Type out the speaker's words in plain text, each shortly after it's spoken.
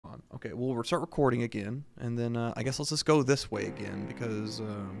Okay, we'll start recording again, and then I guess let's just go this way again because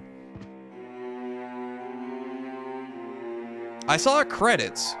I saw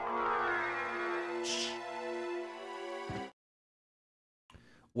credits.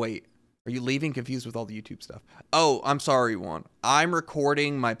 Wait, are you leaving confused with all the YouTube stuff? Oh, I'm sorry, Juan. I'm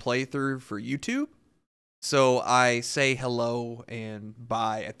recording my playthrough for YouTube. So I say hello and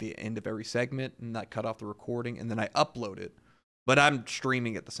bye at the end of every segment and I cut off the recording and then I upload it. But I'm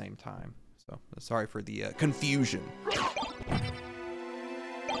streaming at the same time. So sorry for the confusion.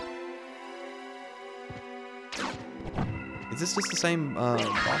 Is this just the same boss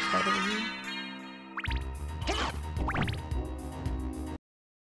fight over here?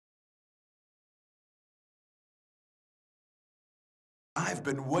 I've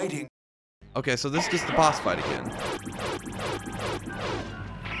been waiting. Okay, so this is just the boss fight again.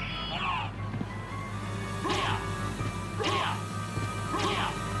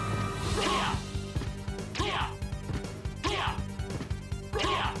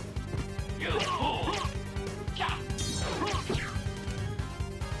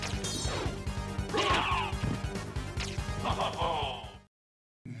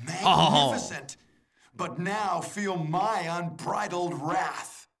 Magnificent! But now feel my unbridled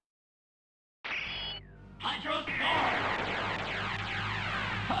wrath.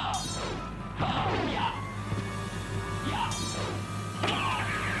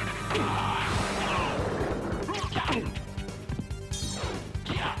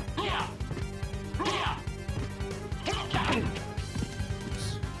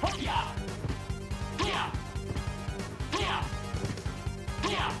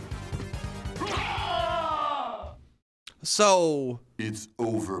 So it's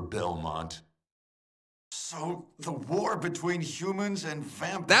over, Belmont. So the war between humans and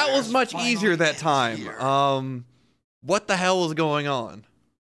vampires. That was much easier that time. Here. What the hell was going on?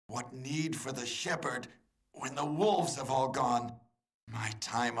 What need for the shepherd when the wolves have all gone? My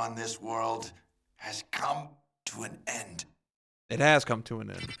time on this world has come to an end. It has come to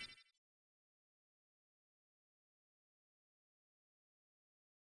an end.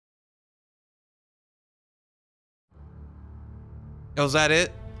 Oh, is that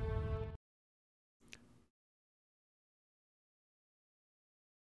it?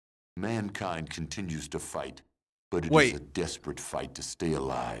 Mankind continues to fight, but it is a desperate fight to stay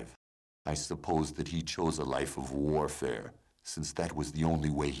alive. I suppose that he chose a life of warfare, since that was the only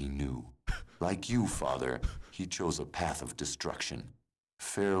way he knew. Like you, Father, he chose a path of destruction.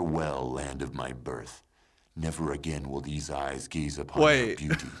 Farewell, land of my birth. Never again will these eyes gaze upon your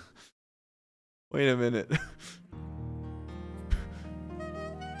beauty. Wait a minute.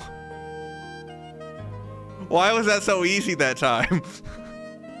 Why was that so easy that time?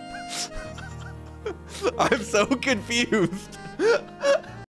 I'm so confused.